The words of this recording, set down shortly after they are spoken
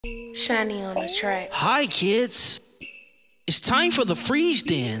Shawnee on the track. Hi kids, it's time for the freeze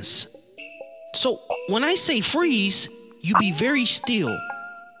dance. So when I say freeze, you be very still.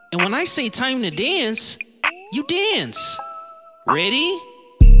 And when I say time to dance, you dance. Ready?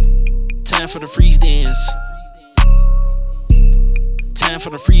 Time for the freeze dance. Time for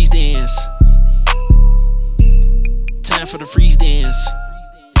the freeze dance. Time for the freeze dance.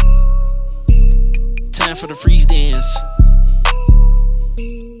 Time for the freeze dance.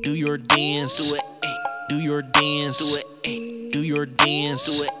 Do your dance. Do it. Do your dance. Do it. Do your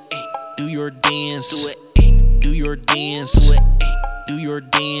dance. Do it. Do your dance. Do it. Do your dance. Do it. Do your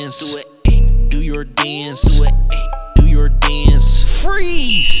dance. Do it. Do your dance. Do it. Do your dance.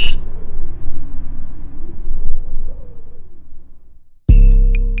 Freeze.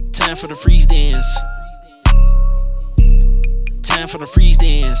 Time for the freeze dance. Time for the freeze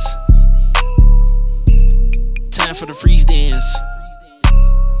dance. Time for the freeze dance.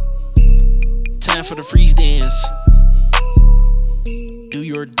 Time for the freeze dance. Do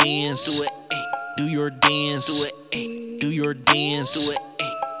your dance. Do it. Do your dance. Do it. Do your dance. Do it.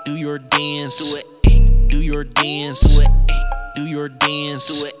 Do your dance. Do it. Do your dance. Do it. Do your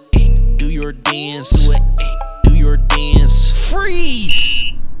dance. Do it. Do your dance. Do it. Do your dance. Freeze.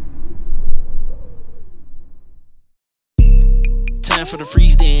 Time for the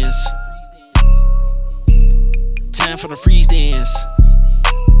freeze dance. Time for the freeze dance.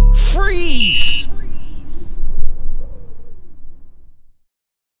 Freeze.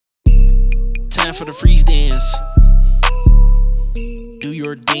 Time for the freeze dance. Do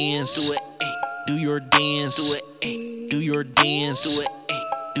your dance. Do it. Do your dance. Do it. Do your dance. Do it.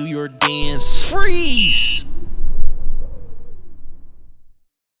 Do your dance. Freeze.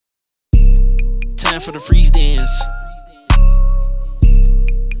 Time for the freeze dance.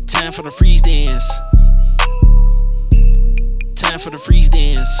 Time for the freeze dance. Time for the freeze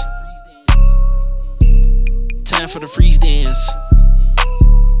dance. Time for the freeze dance.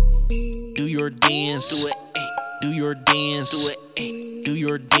 Do your dance. Do it. Do your dance. Do it. Do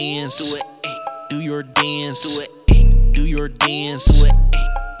your dance. Do it. Do your dance. Do it. Do your dance. Do it.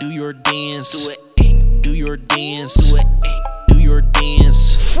 Do your dance. Do it. Do your dance. Do it. Do your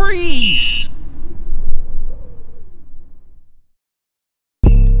dance. Freeze.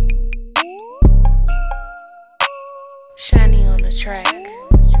 Shawnee on the track.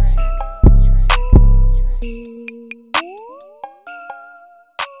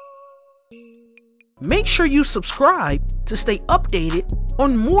 Make sure you subscribe to stay updated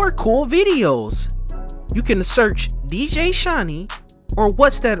on more cool videos. You can search DJ Shawnee or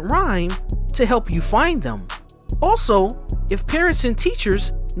What's That Rhyme to help you find them. Also, if parents and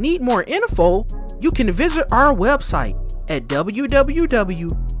teachers need more info, you can visit our website at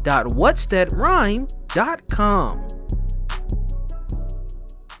www.whatsthatrhyme.com.